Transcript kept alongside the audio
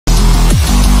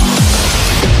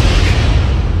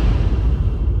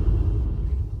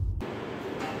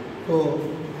So,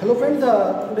 hello friends,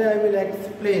 today I will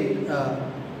explain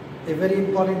a very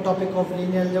important topic of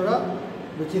linear algebra,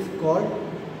 which is called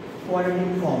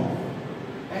quadratic form,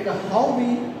 and how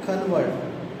we convert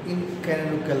in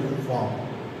canonical form,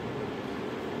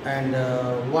 and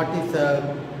what is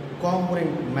a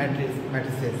congruent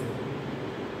matrices,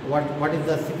 what is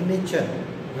the signature,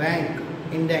 rank,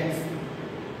 index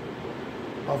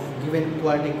of given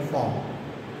quadratic form,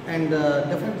 and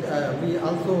definitely we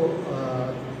also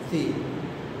see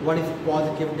what is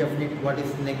positive definite, what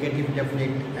is negative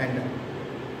definite, and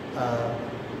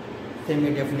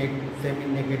semi-definite,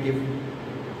 semi-negative,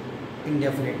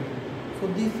 indefinite. So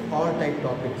these all type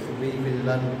topics we will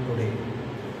learn today.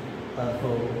 So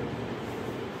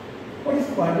what is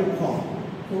quadratic form?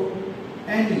 So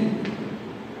any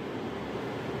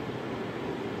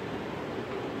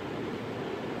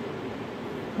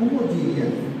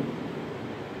homogeneous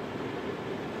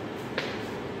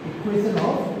equation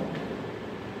of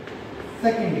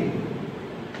second degree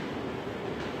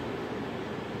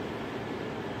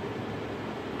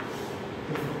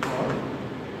is called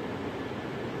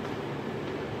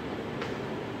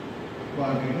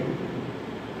quadratic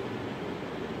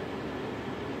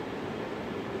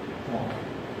form.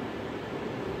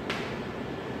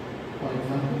 For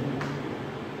example,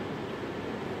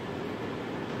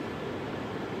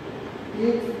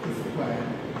 x square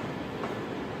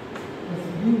plus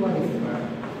by square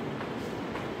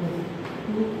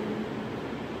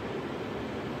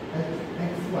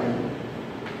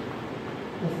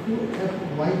plus 2xy plus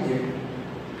 2fyz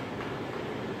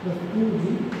plus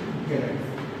 2gz.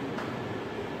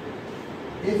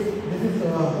 This is a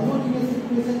homogeneous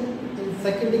equation in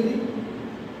second degree.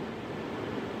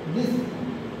 This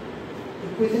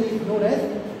equation is known as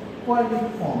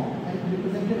quadratic form and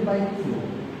represented by Q.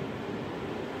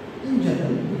 In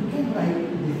general, we can write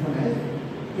this one as,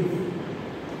 if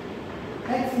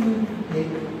x you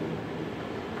take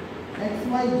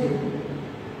xyz,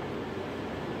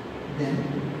 then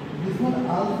this one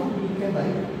also we can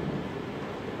write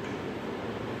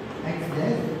x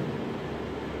dash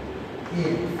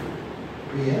ax,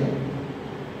 where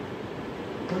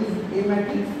what is A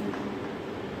matrix?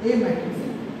 A matrix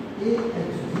is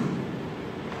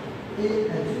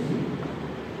AHG,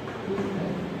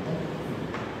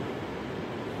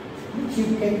 which you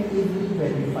can easily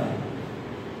verify.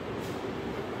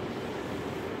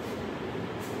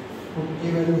 Put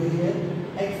a value here,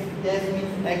 x dash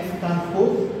means x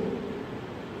transpose,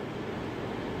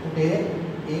 put here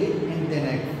a and then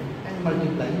x and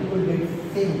multiply, you will get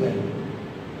same value.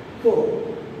 So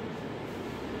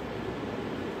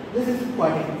this is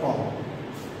quadratic form.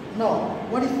 Now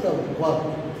what is the work?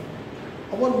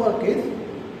 Our work is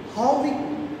how we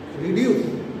reduce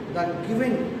the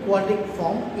given quadratic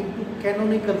form into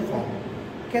canonical form.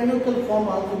 Canonical form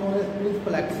also known as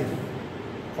principal axis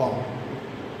form.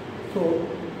 So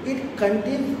it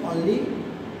contains only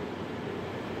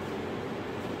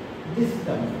this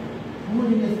term,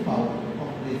 homogeneous power of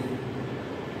this.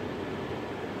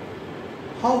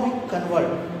 How we convert,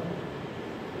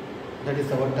 that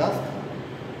is our task.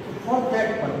 So for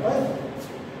that purpose,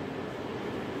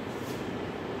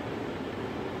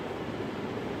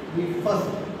 we first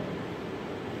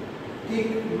take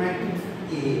matrix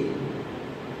A.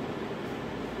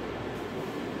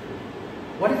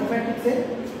 What is matrix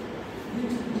A?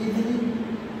 Which easily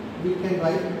we can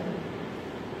write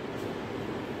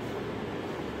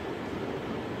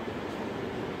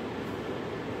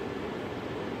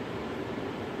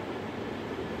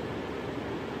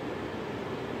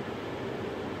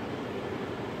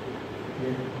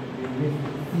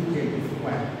CZ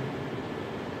square.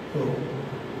 So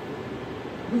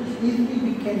which easily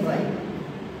we can write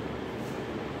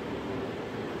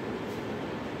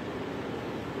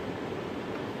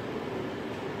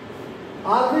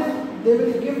always they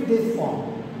will give this form: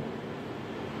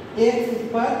 ax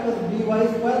square plus by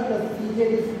square plus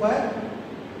cz square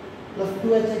plus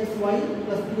 2hxy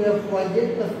plus 2fyz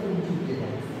plus 2gz.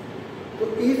 So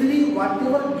easily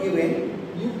whatever given,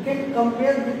 you can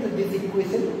compare with this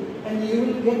equation and you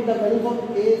will get the values of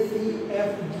a, c,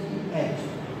 f, g, h.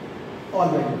 All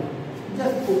values.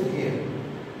 Just put here.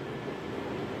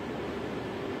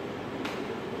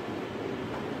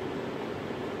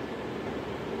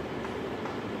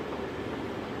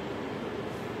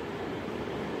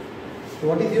 So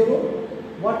what is your goal?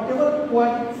 Whatever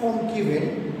quadratic form given,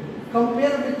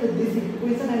 compare with this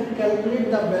equation and calculate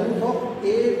the values of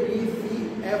a, b, c,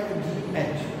 f, g,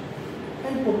 h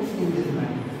and put in this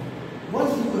matrix.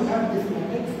 Once you have this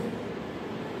matrix,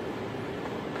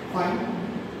 find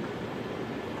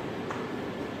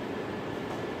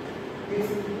its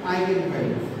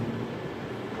eigenvalues.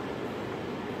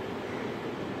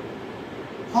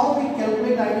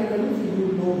 calculated eigenvalues you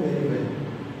know very well.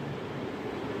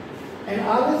 And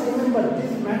always remember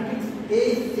this matrix A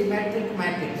is symmetric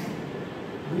matrix,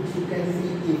 which you can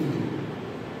see easily.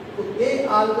 So A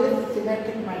always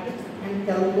symmetric matrix and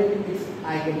calculate its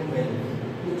eigenvalues,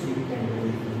 which you can do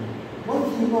easily.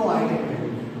 Once you know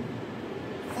eigenvalues,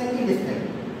 second step,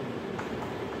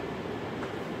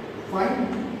 find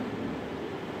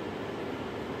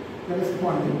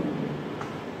corresponding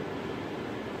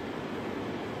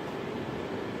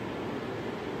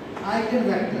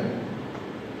eigenvector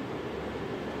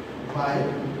by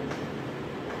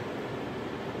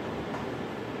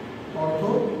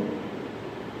orthogonal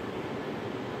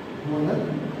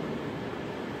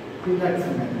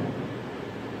reduction method.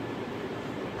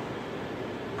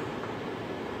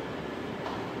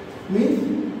 Means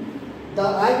the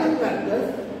eigenvectors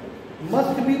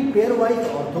must be pairwise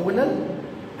orthogonal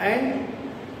and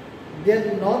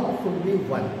their norm should be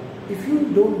 1. If you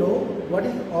don't know what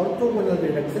is orthogonal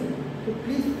reduction, so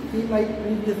please see my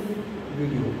previous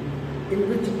video in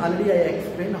which already I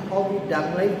explained how we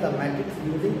diagonalize the matrix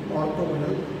using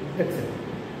orthogonal reduction.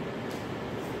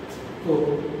 So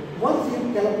once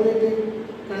you calculated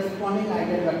corresponding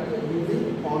eigenvector using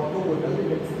orthogonal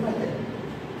reduction method,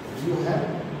 you have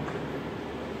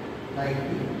like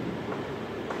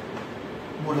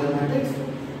model matrix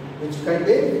which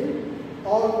contains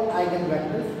all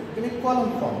eigenvectors in a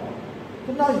column form.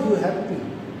 So now you have P.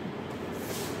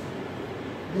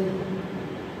 Then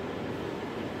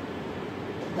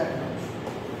that much.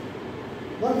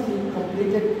 Once you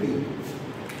completed P,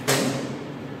 then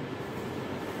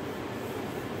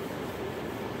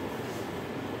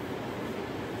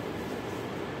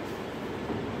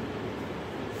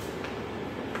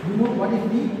you know what is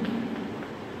D?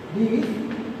 D is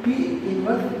P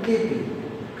inverse AP.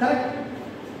 Correct?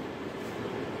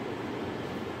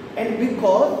 And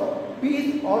because P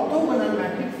is orthogonal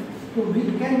matrix, so we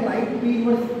can write P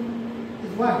inverse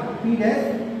is what? P dash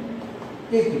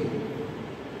AP.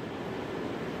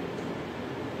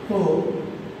 So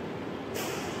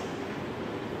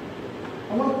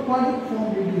our quadratic form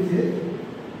reduces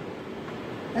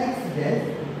X dash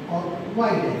or Y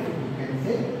dash. You can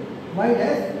say Y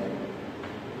dash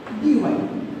dy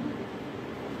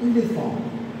in this form.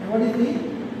 And what is the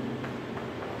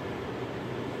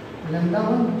lambda 1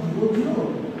 0 0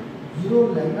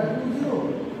 0 lambda 2 0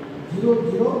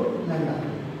 0 0 lambda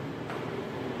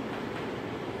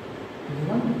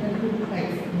 1 and 2 x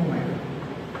no matter.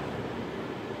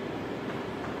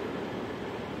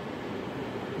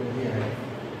 So here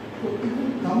so it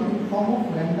will come in form of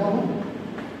lambda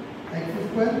 1 x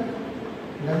square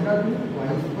lambda 2 y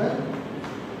square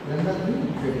lambda 3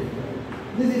 z square.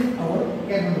 This is our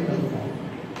canonical form.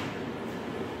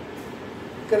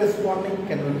 Corresponding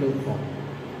canonical form.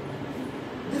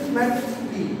 This matrix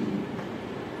P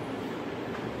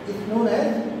is known as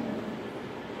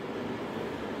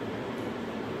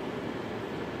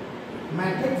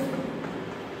matrix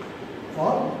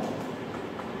for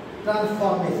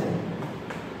transformation.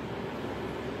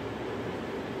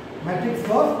 Matrix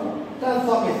for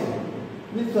transformation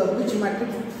means which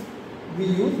matrix we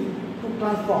use to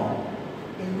transform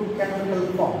into canonical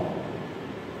form.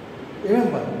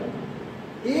 Remember,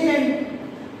 A and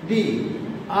D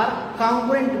are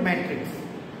congruent matrix.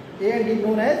 A and D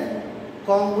known as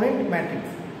congruent matrix.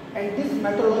 And this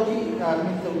methodology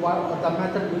means the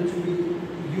method which we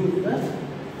use the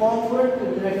congruent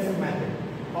reduction method.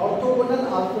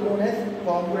 Orthogonal also known as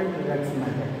congruent reduction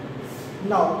method.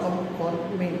 Now come for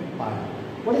main part.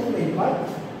 What is main part?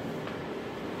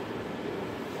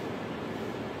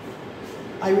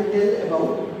 I will tell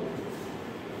about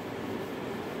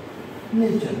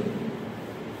nature.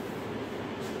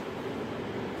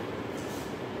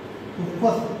 So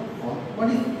first of all, what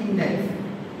is index?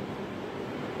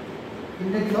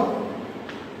 Index of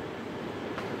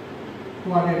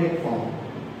quadratic form.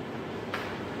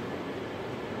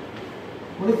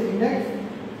 What is index?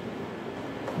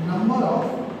 Number of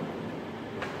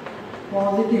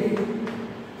positive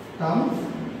terms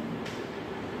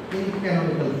in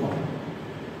canonical form,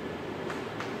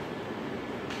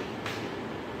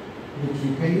 which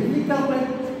you can easily calculate.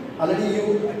 Already you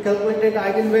calculated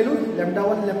eigenvalues lambda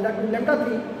 1, lambda 2, lambda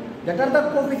 3. That are the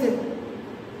coefficients.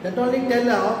 That only tell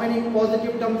how many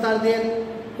positive terms are there.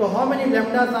 So how many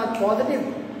lambdas are positive?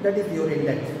 That is your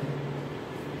index.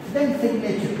 Then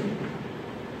signature.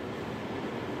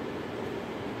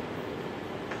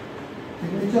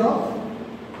 Signature of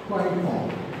quadratic form.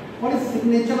 What is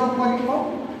signature of quadratic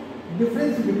form?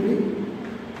 Difference between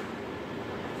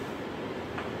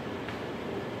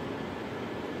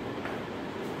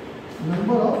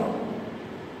number of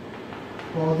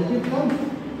positive terms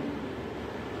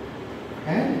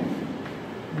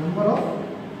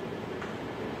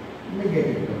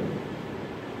negative term.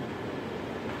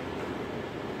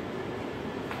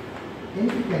 In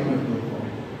canonical form.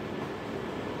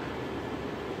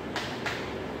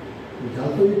 Which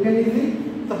also you can easily,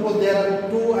 suppose there are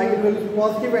two eigenvalues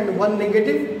positive and one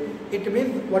negative, it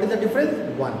means what is the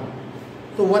difference? 1.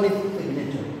 So 1 is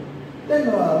signature. Then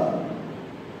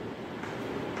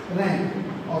rank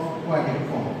of quadratic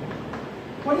form.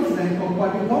 What is rank of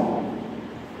quadratic form?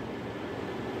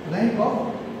 Rank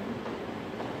of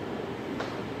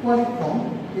quadratic form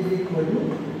is equal to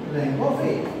rank of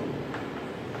A.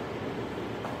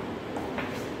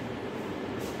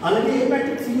 Already A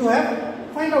matrix you have,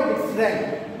 find out its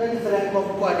rank. That is the rank of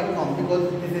quadratic form,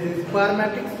 because this is a square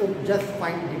matrix, so just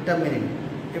find determinant.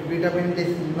 If determinant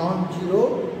is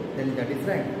non-zero, then that is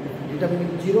rank. If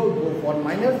determinant 0, go for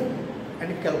minus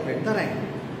and calculate the rank.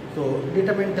 So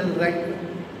determinant rank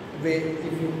way,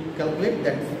 if you calculate,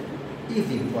 that's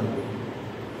easy for you.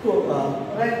 So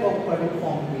rank of quadratic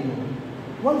form we know.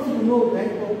 Once you know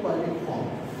rank of quadratic form,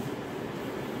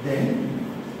 then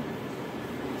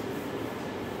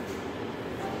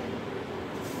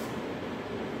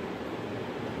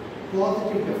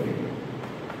positive definite.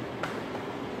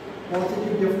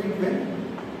 Positive definite when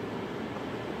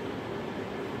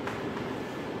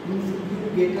means q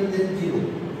greater than 0,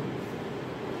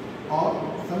 or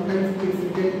sometimes it's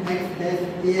written x dash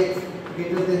ax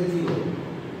greater than 0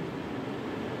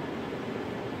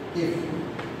 if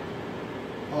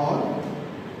all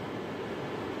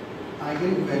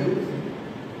eigenvalues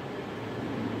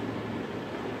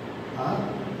are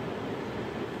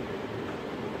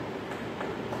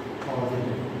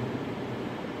positive.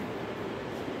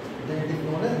 Then it is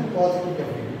known as positive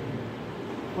definite.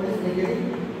 What is negative?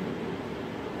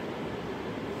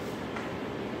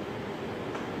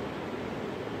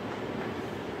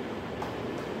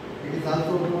 It is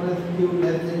also known as q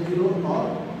less than 0 or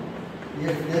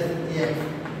x dash ax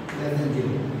less than 0.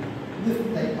 This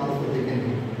type also they can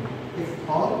be. If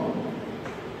all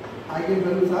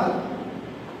eigenvalues are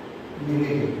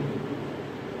negative,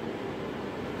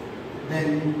 then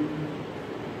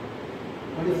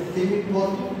what is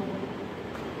semi-positive?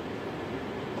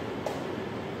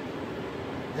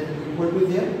 That is equal to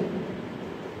 0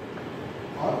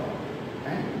 or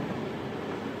and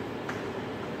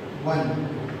 1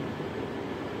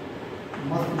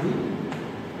 must be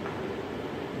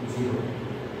 0.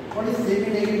 What is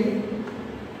semi-negative?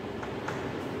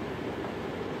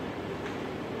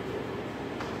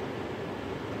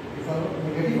 If all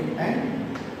negative and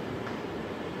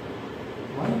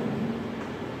 1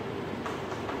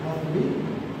 must be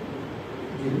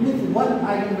 0. Means one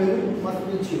eigenvalue must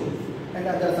be 0 and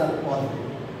others are positive.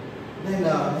 Then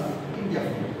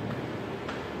indefinite.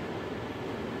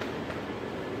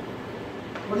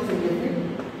 What is indefinite?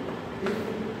 If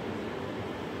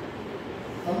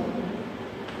some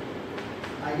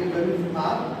eigenvalues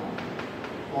are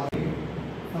positive,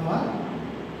 some are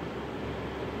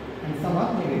and some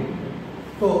are negative.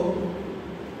 So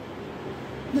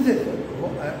this is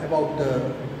about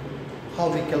how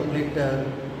we calculate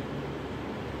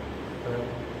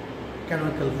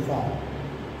canonical form.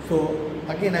 So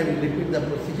again I will repeat the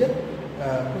procedure.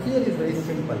 Procedure is very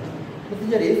simple.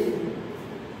 Procedure is,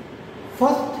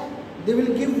 first they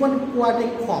will give one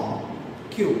quadratic form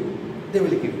Q. They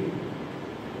will give.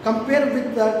 Compare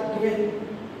with the given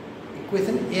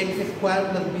equation ax square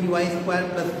plus by square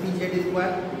plus cz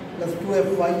square plus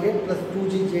 2fyz plus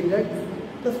 2gz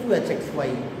plus 2hxy.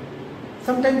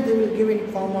 Sometimes they will give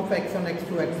in form of x1, x2,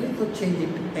 x3, so change it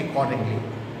accordingly.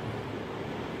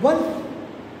 Once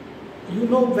you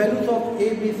know values of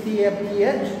a, b, c, f, g,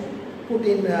 h, put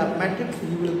in matrix,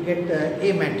 you will get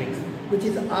a matrix, which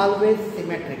is always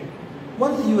symmetric.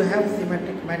 Once you have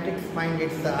symmetric matrix, find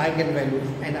its eigenvalues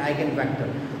and eigenvector.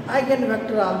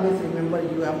 Eigenvector, always remember,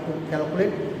 you have to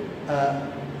calculate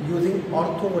using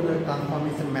orthogonal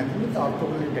transformation method, means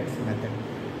orthogonal integration method.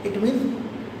 It means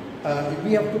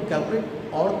we have to calculate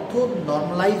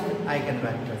orthonormalized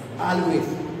eigenvectors always.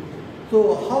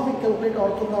 So how we calculate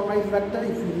orthonormalized vector?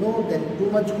 If you know, then too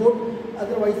much good.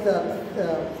 Otherwise,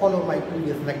 follow my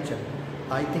previous lecture.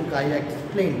 I think I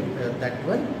explained that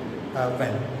one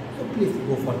well. So please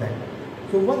go for that.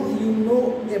 So once you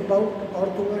know about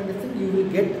orthogonal integration, you will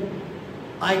get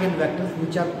eigenvectors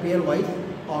which are pairwise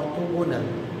orthogonal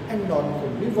and norms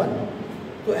will be 1.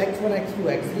 So x1, x2,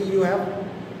 x3 you have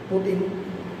put in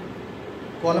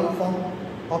column form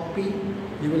of P,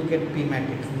 you will get P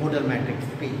matrix, model matrix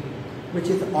P, which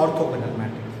is orthogonal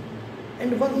matrix.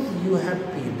 And once you have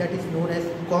P, that is known as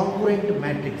congruent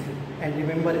matrix. And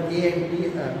remember A and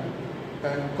B,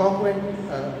 congruent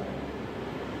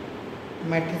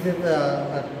matrix is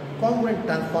a congruent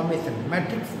transformation,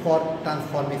 matrix for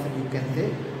transformation you can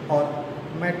say, or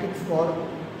matrix for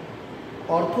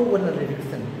orthogonal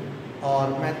reduction, or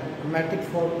matrix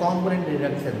for congruent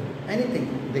reduction,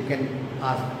 anything they can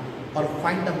ask, or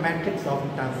find the matrix of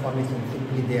transformation,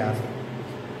 simply they ask.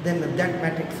 Then that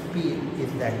matrix P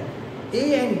is that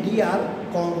A and D are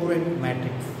congruent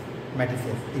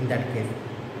matrices in that case.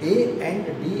 A and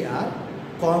D are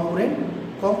congruent.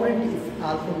 Congruent is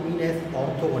also mean as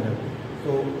orthogonal.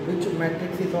 So which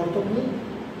matrix is orthogonal?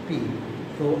 P.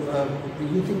 So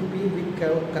using P we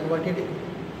converted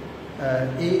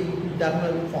A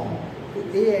diagonal form. So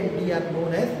A and D are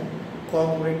known as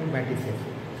congruent matrices.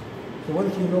 So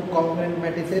once you know congruent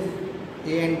matrices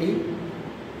A and D,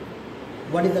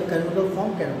 what is the canonical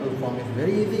form? Canonical form is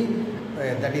very easy.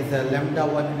 That is lambda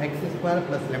 1 x square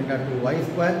plus lambda 2 y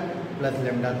square plus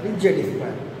lambda 3 z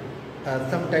square.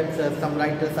 Sometimes some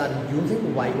writers are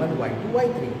using y1, y2,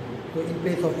 y3. So in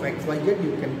place of x, y, z,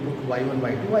 you can put y1,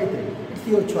 y2, y3. It's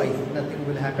your choice. Nothing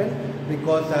will happen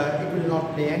because it will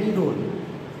not play any role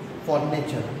for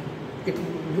nature.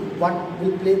 What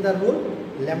will play the role?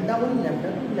 Lambda 1,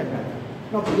 lambda 2, lambda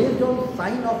 3. Now based on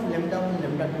sign of lambda 1,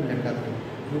 lambda 2, lambda 3,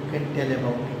 you can tell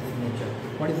about its signature.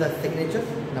 What is the signature?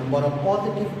 Number of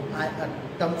positive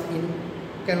terms in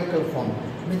canonical form.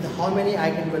 Means how many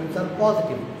eigenvalues are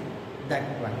positive. That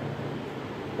one.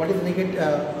 What is negative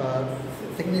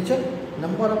signature?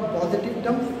 Number of positive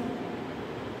terms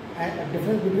and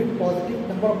difference between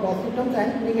number of positive terms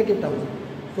and negative terms.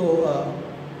 So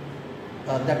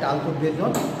that also based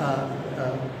on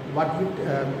what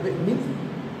it means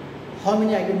how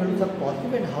many eigenvalues are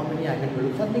positive and how many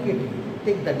eigenvalues are negative.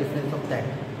 Take the difference of that.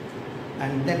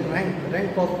 And then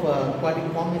rank of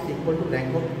quadratic form is equal to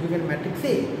rank of given matrix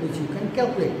A, which you can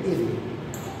calculate easily.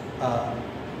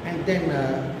 And then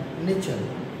nature,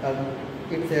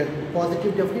 it's a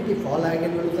positive definite if all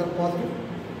eigenvalues are positive.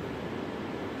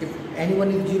 If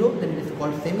anyone is 0, then it is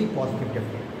called semi-positive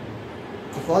definite.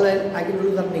 If all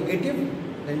eigenvalues are negative,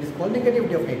 then it is called negative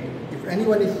definite. If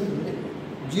anyone is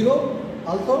 0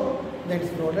 also, then it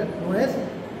is known as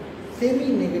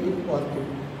semi-negative positive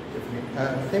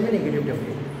definite, semi-negative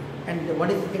definite. And what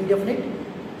is indefinite?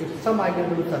 If some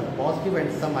eigenvalues are positive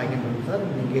and some eigenvalues are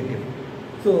negative.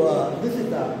 So this is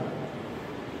the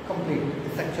complete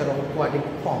structure of quadratic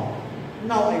form.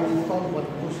 Now I will solve one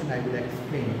question, I will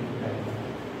explain.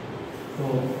 So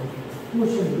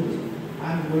question which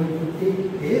I am going to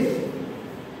take is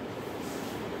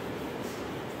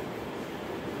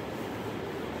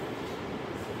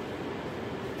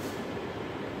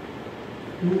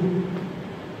x1,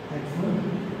 x2.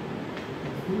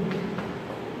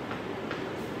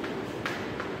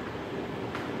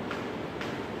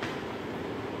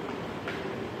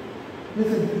 This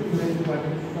is the equivalent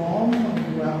quadratic form.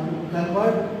 You have to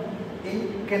convert in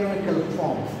canonical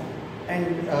forms and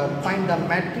find the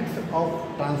matrix of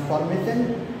transformation,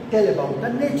 tell about the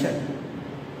nature.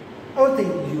 Everything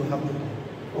you have to do.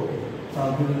 Okay, so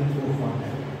we will go for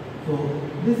that. So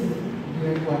this is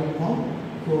given quadratic form.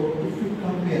 So if you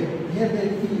compare, here there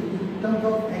is in terms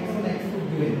of x1, x2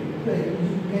 given, so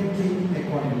you can change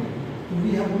accordingly. So we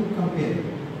have to compare.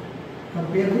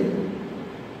 Compare with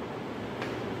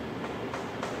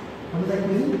what is the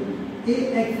equation?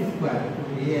 Ax square.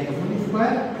 So ax1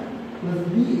 square plus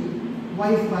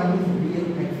by square means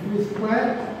bx2 square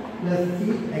plus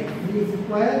cx3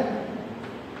 square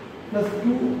plus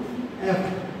 2f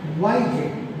yz.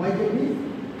 Yz means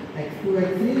x2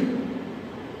 x3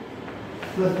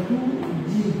 plus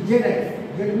 2g zx.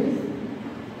 Z means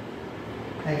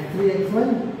x3 x1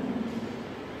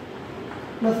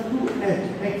 plus 2h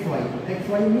xy.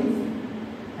 Xy means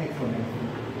x1 x2.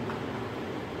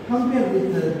 Compare with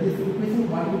this equation,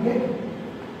 what you get?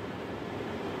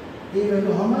 A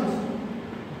value how much?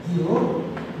 0,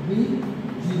 B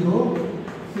 0,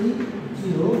 C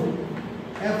 0,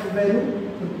 F value,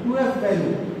 so 2F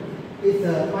value is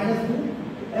minus 2,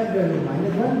 F value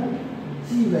minus 1, G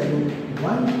value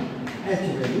 1, H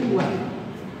value 1.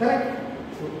 Correct?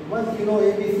 So once you know A,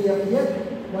 B, C, F here,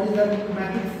 what is the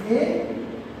matrix A?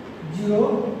 0,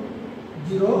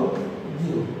 0,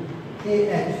 0. A,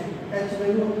 H. H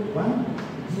value 1,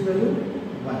 G value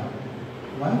 1,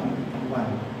 1, 1,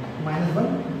 minus 1,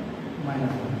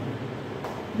 minus 1.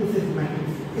 This is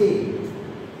matrix A.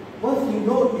 Once you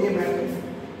know A matrix,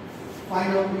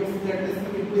 find out its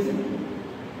characteristic equation,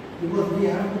 because we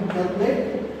have to calculate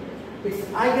its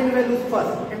eigenvalues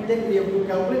first and then we have to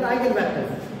calculate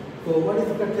eigenvectors. So what is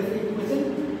the characteristic equation?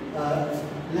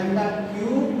 Lambda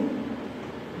cube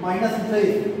minus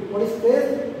place. What is place?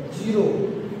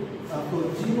 0. So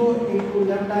 0 into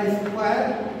lambda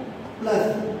square plus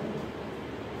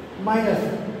minus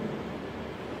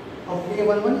of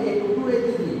A11, A22,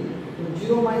 A33. So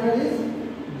 0 minus is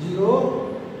 0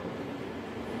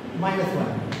 minus 1.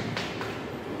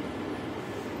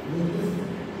 This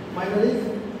minus is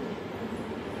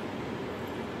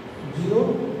 0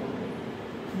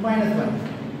 minus 1.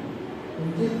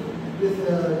 Which is this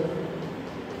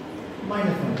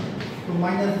minus 1. So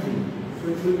minus 3. So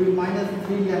it will be minus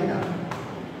 3 lambda.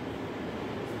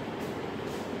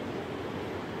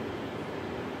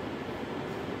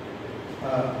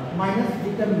 Minus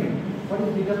determinant. What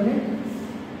is determinant?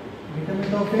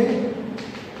 Determinant of A,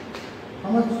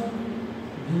 how much?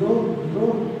 0, 0,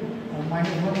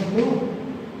 minus 1 into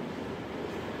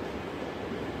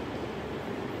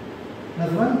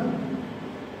plus 1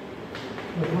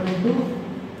 into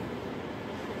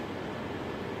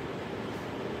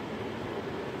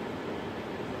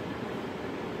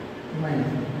minus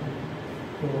 1.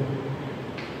 So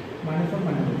minus 1,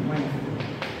 minus 1, minus 2.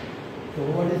 So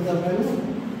what is the value?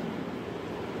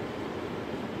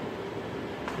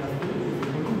 Plus 2 is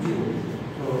equal to 0.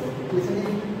 So equation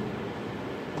is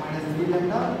minus 3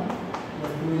 lambda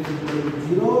plus 2 is equal to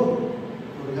 0.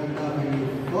 So lambda when you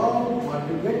solve, what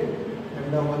you get?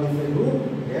 Lambda 1 is a root.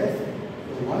 Yes.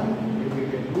 So 1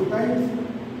 repeated 2 times,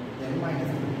 then minus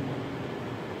 3.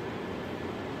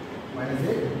 Minus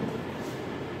 8.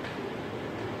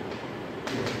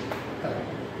 Yes. Correct.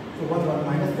 So 1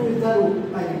 minus 2 is the root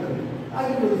eigenvalue.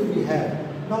 Eigenvalues we have.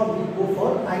 Now we go for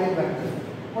eigenvectors.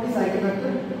 What is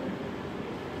eigenvector?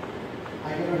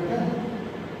 Eigenvector.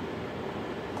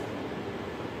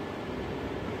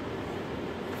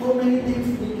 So many things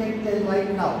we can tell right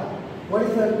now. What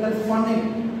is the corresponding?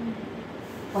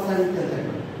 First I will tell that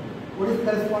one. What is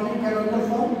corresponding canonical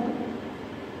form?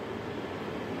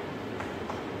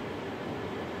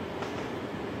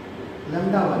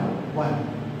 Lambda 1.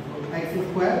 So x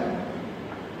square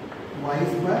y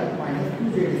square minus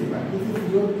 2z square. This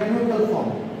is your canonical form.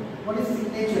 What is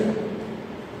signature?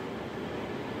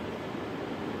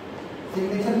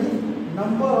 Signature means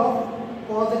number of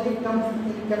positive terms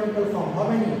in canonical form. How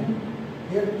many?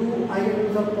 Here 2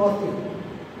 eigenvalues are positive.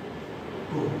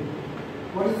 2.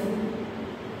 What is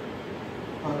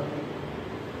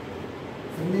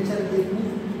signature? This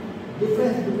means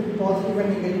difference between positive and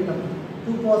negative terms.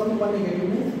 2 positive, 1 negative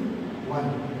means 1.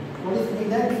 What is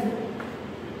index?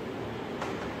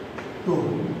 2.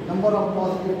 Number of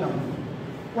positive terms.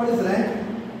 What is rank?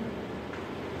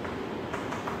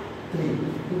 3.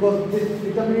 Because this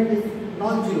determinant is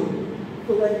non-zero.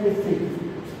 So rank is 3.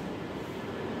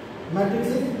 Matrix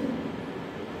is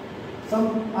some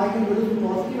eigenvalues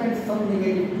positive and some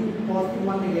negative. 2 positive,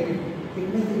 1 negative. It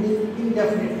means it is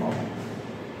indefinite form.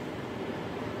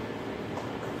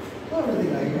 So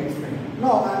everything I explained.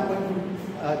 Now I am going to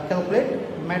calculate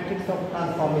matrix of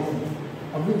transformation.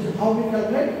 Which how we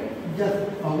calculate? Just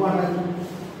what I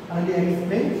earlier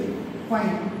explained.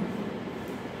 Find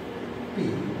P.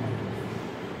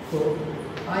 So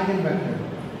eigenvector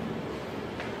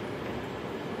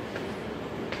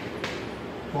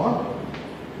for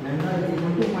lambda is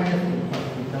equal to minus 2. First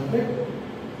we calculate.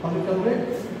 How we calculate?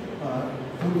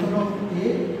 Solution of A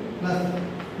plus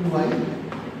 2y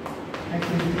x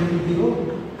is equal to 0.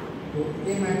 So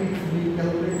A matrix we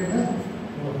calculated as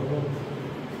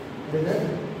result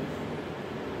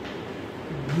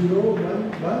 0 1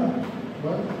 1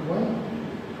 1 1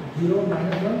 0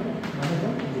 minus 1 minus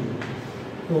 1 0.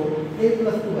 So A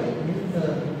plus 2y means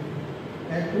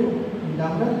add 2 in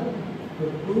number. So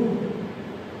 2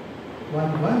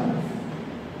 1 1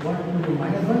 1 to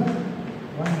minus 1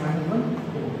 1 minus 1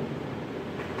 4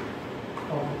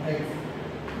 of x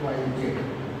y z.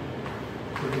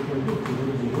 So equal to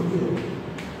 0 0 0.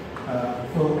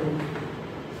 So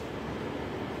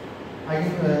I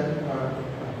get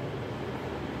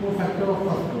factor of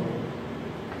first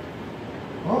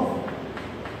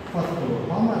row.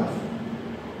 How much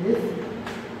is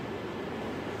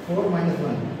 4 minus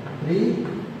 1? 3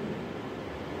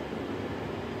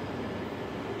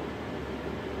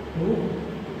 2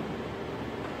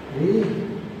 3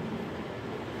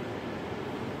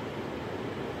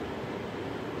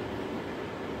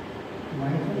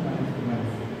 minus 1 minus 2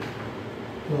 minus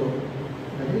 2. So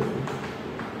that is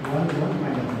 1 1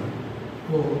 minus 1.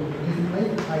 So this is my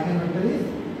eigenvector is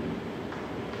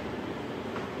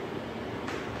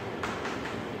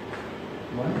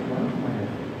 1 1 minus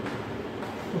 1.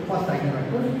 So first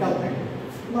eigenvector we calculate.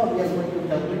 Now we are going to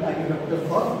calculate eigenvector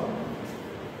for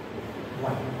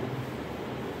 1.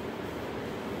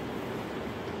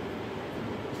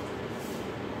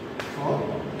 For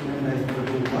lambda is equal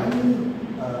to 1,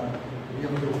 we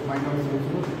have to find out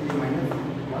solution of A minus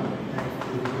 1 x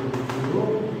is equal to 0.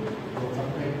 So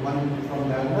subtract 1 from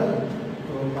lambda.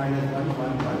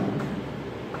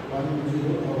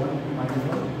 0 or 1 minus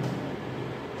 1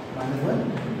 minus 1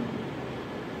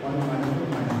 1 minus 2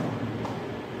 minus 1.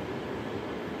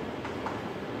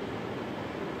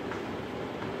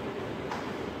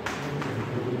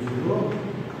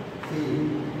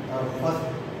 First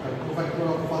cofactor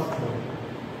of first term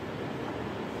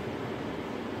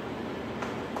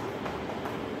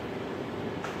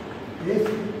is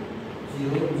 0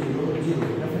 0 0.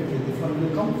 Definitely this one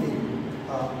will come. See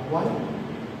 1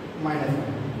 minus 1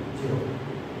 0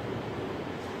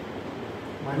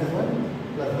 minus 1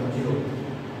 plus 1 0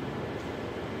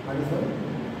 minus 1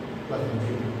 plus 1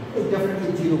 0. So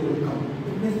definitely 0 will come.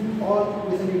 It means all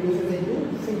equation reduces into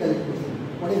single equation.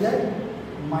 What is that?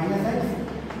 Minus x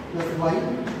plus y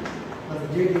plus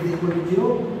z is equal to 0.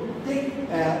 Take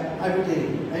arbitrary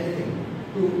anything,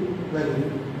 two value.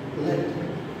 Let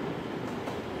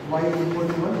y is equal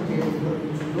to 1, z is equal to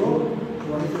 0.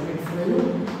 What is the x value?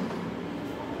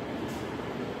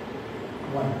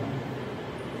 1.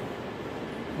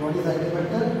 What is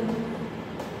eigenvector?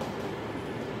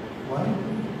 1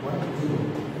 1 0.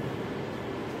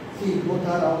 See, both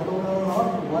are orthogonal or not?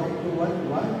 1 into 1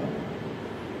 1.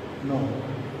 No.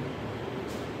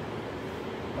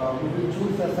 We will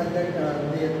choose such that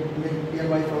they make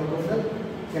pairwise orthogonal.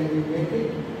 Can we make it?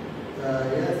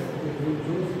 Yes, if we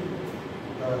choose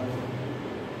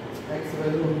x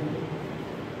value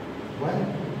 1,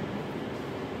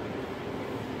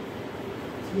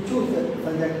 we choose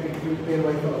such that it will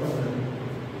pairwise orthogonal.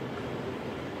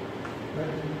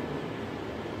 Right?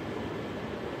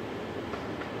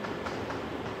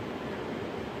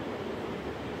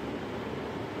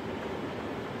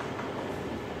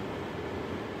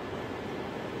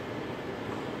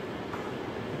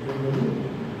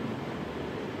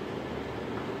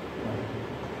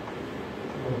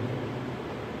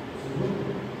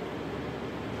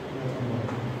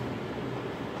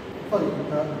 Sorry,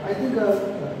 I think we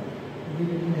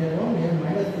have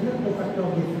minus the cofactor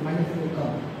of this minus will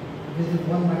come. This is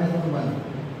 1 minus 1 1.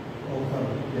 Oh,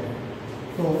 sorry. Yeah.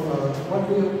 So what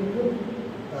we have to do?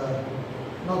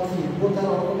 Now see, both are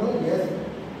orthogonal. Yes.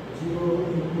 0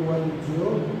 into 1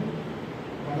 0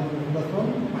 minus 1 plus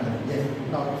 1 minus. Yes.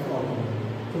 Now it's orthogonal.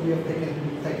 So we have taken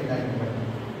second eigenvector.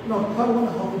 Now third one,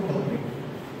 how we calculate?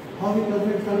 How we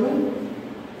calculate third one?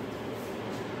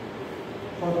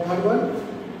 For third one,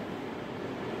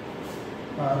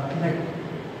 net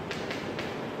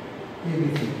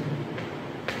ABC.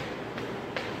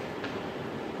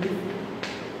 This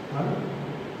one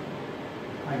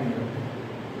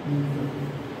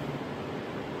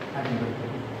eigenvector,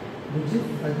 which is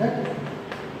like that.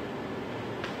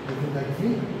 This is x3,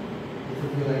 this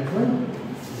is your x1,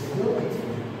 this is your x2.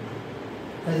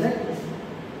 Like that,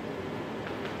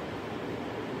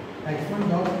 x1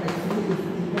 dot x3 is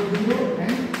equal to 0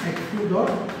 and x2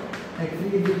 dot x3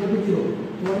 is equal to 0.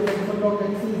 So what is x1 dot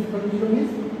x3 is equal to 0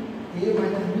 means a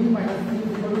minus b minus c is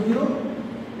equal to 0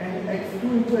 and x2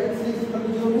 into x3 is equal to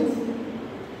 0 means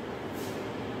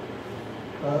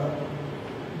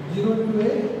 0 into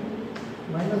a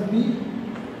minus b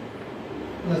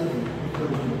plus c is equal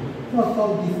to 0. Now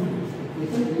solve these two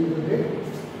equations. We will get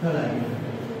third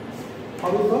eigenvector. How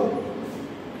we solve?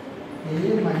 A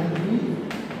minus b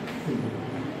c.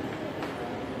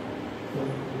 So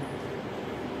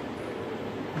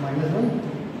minus 1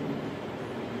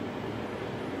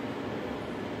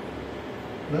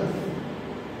 plus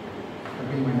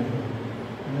again minus 1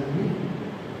 minus b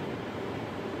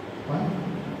 1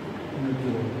 minus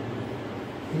 0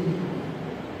 c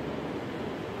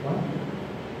 1.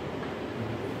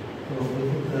 So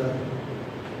this is a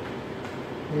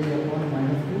upon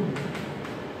minus 2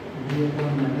 b upon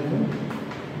minus 1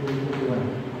 is equal to 1.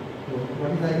 So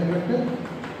what is the eigenvector?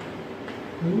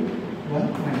 2 1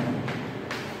 minus 1.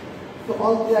 So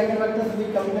all three eigenvectors we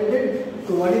calculated.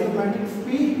 So what is the matrix P?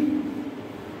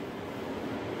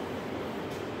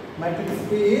 Matrix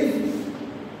P is,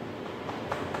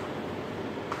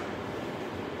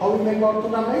 how we make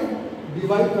orthogonal, right?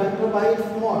 Divide vector by its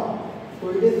mod. So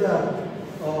it is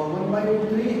 1 by root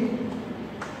 3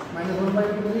 minus 1 by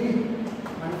root 3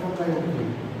 minus 1 by root 3.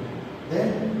 Then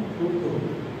root 2.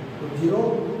 So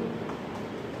 0.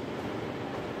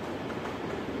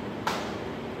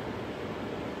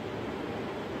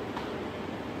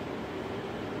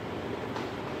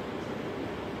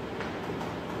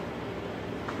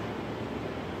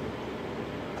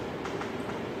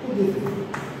 This is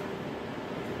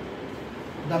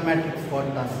the matrix for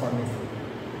transformation,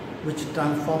 which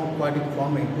transform quadratic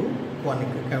form into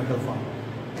canonical form.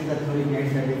 And the theory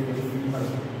made that is very simple.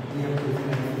 We have to use an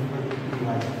simple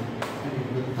device and it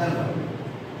will convert.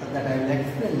 That I will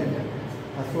explain later.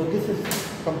 So this is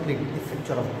complete this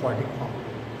picture of quadratic form.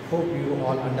 hope you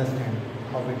all understand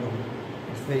how we do.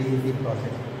 It's very easy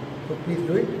process. So please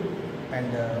do it,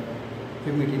 and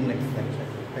we meet in next lecture.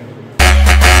 Thank you.